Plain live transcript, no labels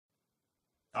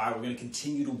All right, we're going to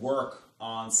continue to work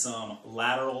on some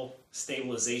lateral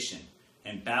stabilization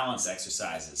and balance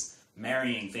exercises,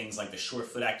 marrying things like the short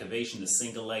foot activation, the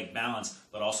single leg balance,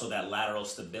 but also that lateral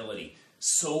stability.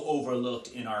 So overlooked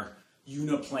in our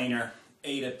uniplanar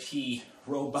A to P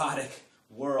robotic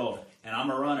world. And I'm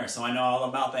a runner, so I know all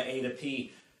about the A to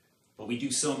P, but we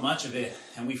do so much of it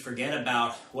and we forget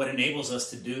about what enables us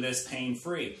to do this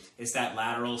pain-free. It's that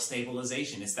lateral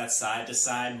stabilization. It's that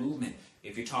side-to-side movement.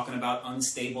 If you're talking about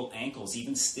unstable ankles,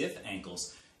 even stiff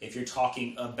ankles, if you're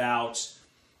talking about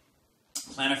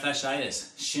plantar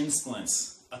fasciitis, shin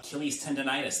splints, Achilles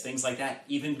tendonitis, things like that,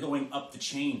 even going up the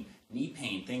chain, knee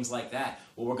pain, things like that,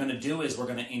 what we're going to do is we're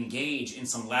going to engage in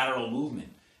some lateral movement.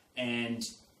 And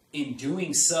in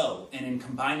doing so, and in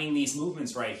combining these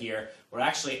movements right here, we're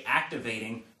actually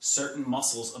activating certain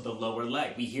muscles of the lower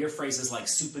leg. We hear phrases like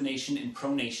supination and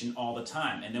pronation all the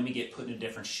time, and then we get put in a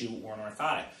different shoe or an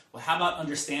orthotic. Well, how about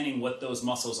understanding what those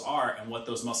muscles are and what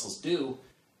those muscles do,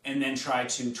 and then try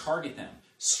to target them,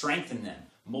 strengthen them,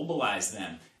 mobilize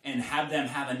them, and have them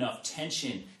have enough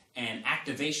tension and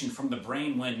activation from the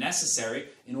brain when necessary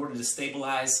in order to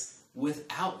stabilize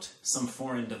without some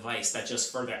foreign device that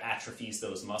just further atrophies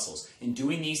those muscles. In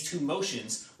doing these two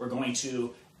motions, we're going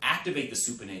to activate the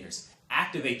supinators,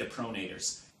 activate the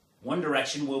pronators. One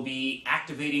direction will be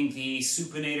activating the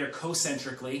supinator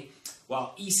concentrically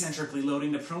while eccentrically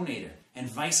loading the pronator, and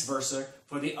vice versa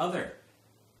for the other.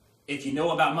 If you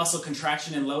know about muscle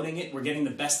contraction and loading it, we're getting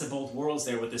the best of both worlds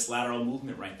there with this lateral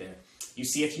movement right there. You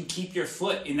see, if you keep your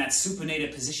foot in that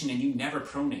supinated position and you never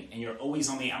pronate, and you're always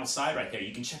on the outside right there,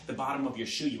 you can check the bottom of your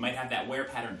shoe. You might have that wear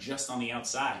pattern just on the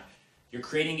outside. You're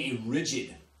creating a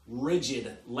rigid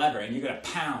lever, and you're going to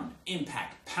pound,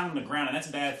 impact, pound the ground, and that's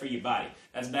bad for your body.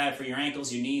 That's bad for your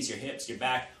ankles, your knees, your hips, your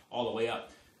back, all the way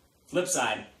up. Flip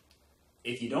side,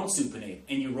 if you don't supinate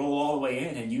and you roll all the way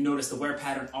in and you notice the wear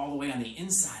pattern all the way on the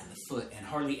inside of the foot and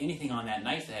hardly anything on that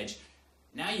knife edge,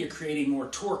 now you're creating more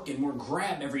torque and more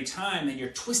grab every time, and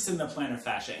you're twisting the plantar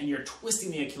fascia, and you're twisting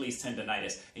the Achilles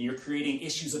tendonitis, and you're creating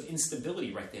issues of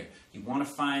instability right there. You want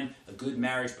to find a good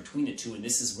marriage between the two, and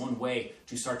this is one way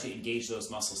to start to engage those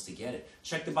muscles to get it.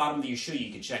 Check the bottom of your shoe.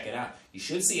 You can check it out. You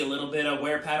should see a little bit of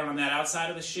wear pattern on that outside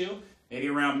of the shoe, maybe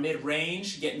around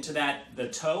mid-range, getting to the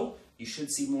toe. You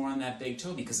should see more on that big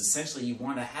toe, because essentially you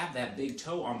want to have that big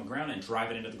toe on the ground and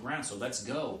drive it into the ground. So let's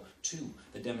go to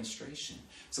the demonstration.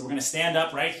 So we're going to stand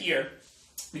up right here.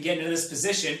 We get into this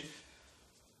position,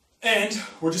 and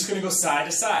we're just going to go side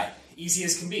to side, easy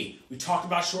as can be. We talked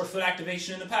about short foot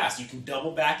activation in the past. You can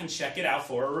double back and check it out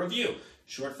for a review.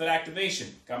 Short foot activation.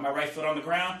 Got my right foot on the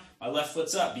ground, my left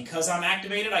foot's up. Because I'm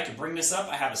activated, I can bring this up.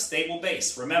 I have a stable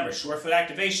base. Remember, short foot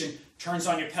activation turns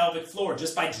on your pelvic floor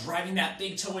just by driving that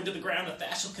big toe into the ground. The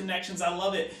fascial connections, I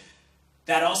love it.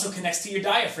 That also connects to your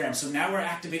diaphragm. So now we're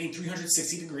activating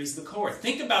 360 degrees of the core.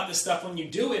 Think about this stuff when you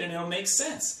do it, and it'll make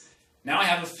sense. Now I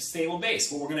have a stable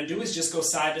base. What we're going to do is just go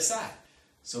side to side.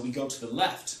 So we go to the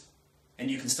left. And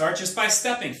you can start just by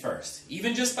stepping first,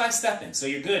 even just by stepping. So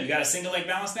you're good. You got a single leg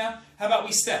balance now? How about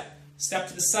we step? Step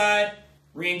to the side,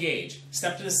 re-engage.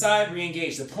 Step to the side,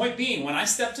 re-engage. The point being, when I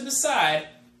step to the side,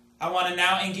 I want to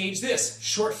now engage this,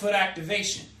 short foot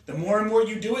activation. The more and more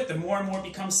you do it, the more and more it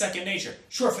becomes second nature.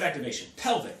 Short foot activation,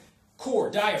 pelvic,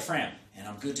 core, diaphragm, and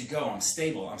I'm good to go. I'm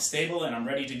stable, and I'm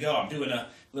ready to go. I'm doing a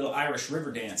little Irish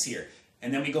river dance here.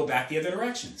 And then we go back the other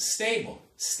direction. Stable,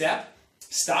 step,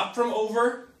 stop from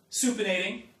over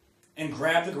supinating, and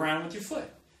grab the ground with your foot.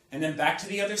 And then back to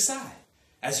the other side.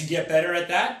 As you get better at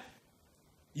that,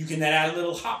 you can then add a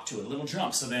little hop to it, a little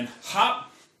jump. So then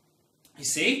hop, you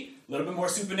see, a little bit more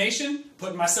supination,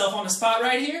 putting myself on the spot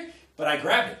right here, but I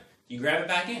grab it. You grab it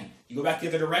back in. You go back the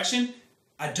other direction.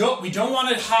 We don't want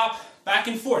to hop back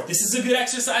and forth. This is a good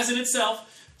exercise in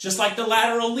itself, just like the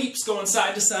lateral leaps going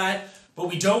side to side, but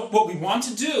what we want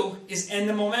to do is end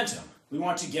the momentum. We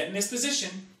want to get in this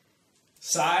position,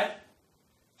 side,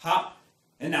 hop,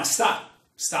 and now stop.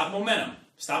 Stop momentum.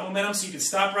 Stop momentum, so you can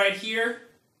stop right here,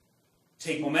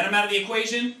 take momentum out of the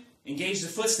equation, engage the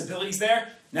foot, stability's there.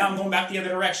 Now I'm going back the other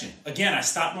direction. Again, I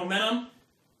stop momentum,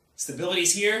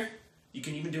 stability's here. You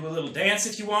can even do a little dance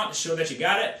if you want to show that you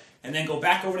got it, and then go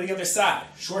back over to the other side.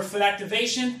 Short foot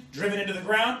activation, driven into the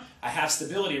ground. I have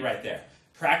stability right there.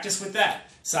 Practice with that.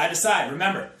 Side to side.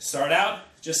 Remember, start out,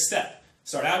 just step.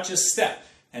 Start out, just step.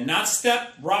 And not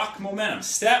step, rock, momentum.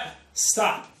 Step,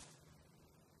 stop.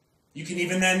 You can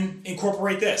even then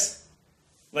incorporate this.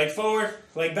 Leg forward,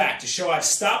 leg back to show I've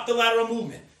stopped the lateral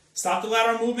movement. Stop the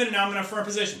lateral movement, and now I'm in a firm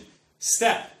position.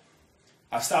 Step.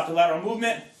 I've stopped the lateral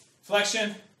movement,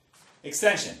 flexion,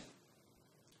 extension.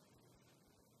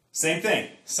 Same thing,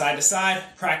 side to side.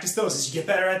 Practice those. As you get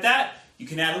better at that, You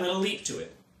can add a little leap to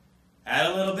it.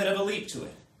 Add a little bit of a leap to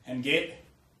it. And get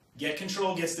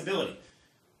control, get stability.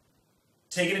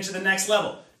 Taking it to the next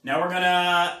level. Now we're going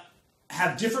to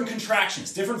have different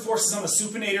contractions, different forces on the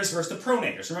supinators versus the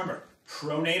pronators. Remember,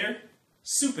 pronator,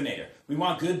 supinator. We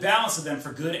want good balance of them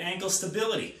for good ankle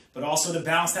stability, but also to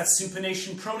balance that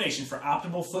supination, pronation for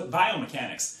optimal foot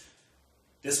biomechanics.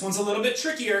 This one's a little bit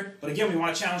trickier, but again, we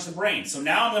want to challenge the brain. So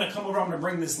now I'm going to come over, I'm going to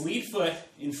bring this lead foot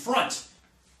in front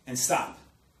and stop.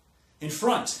 In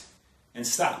front and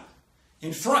stop.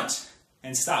 In front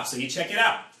and stop. So you check it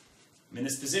out. I'm in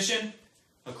this position,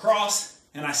 across,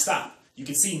 and I stop. You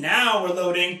can see now we're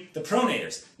loading the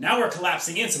pronators. Now we're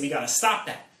collapsing in, so we got to stop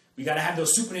that. We got to have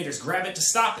those supinators grab it to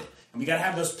stop it. And we got to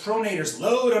have those pronators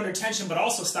load under tension, but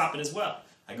also stop it as well.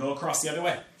 I go across the other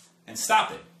way and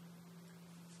stop it.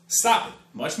 Stop it.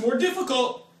 Much more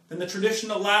difficult than the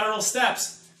traditional lateral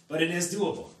steps, but it is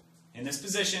doable. In this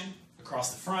position,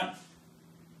 across the front,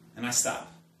 and I stop.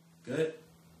 Good,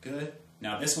 good.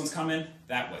 Now this one's coming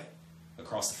that way.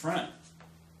 Across the front,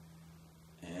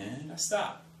 and I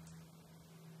stop.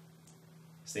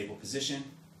 Stable position,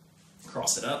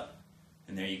 cross it up,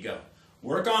 and there you go.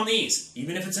 Work on these,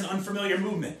 even if it's an unfamiliar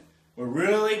movement. We're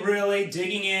really, really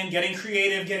digging in, getting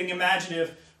creative, getting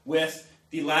imaginative with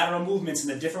the lateral movements and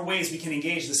the different ways we can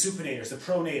engage the supinators, the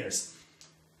pronators,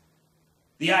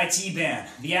 the IT band,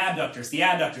 the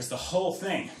adductors, the whole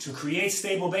thing to create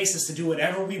stable basis to do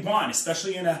whatever we want,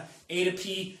 especially in a A to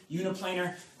P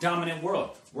uniplanar dominant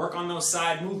world. Work on those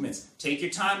side movements. Take your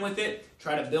time with it,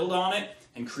 try to build on it,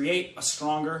 and create a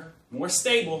stronger, more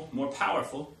stable, more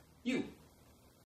powerful you.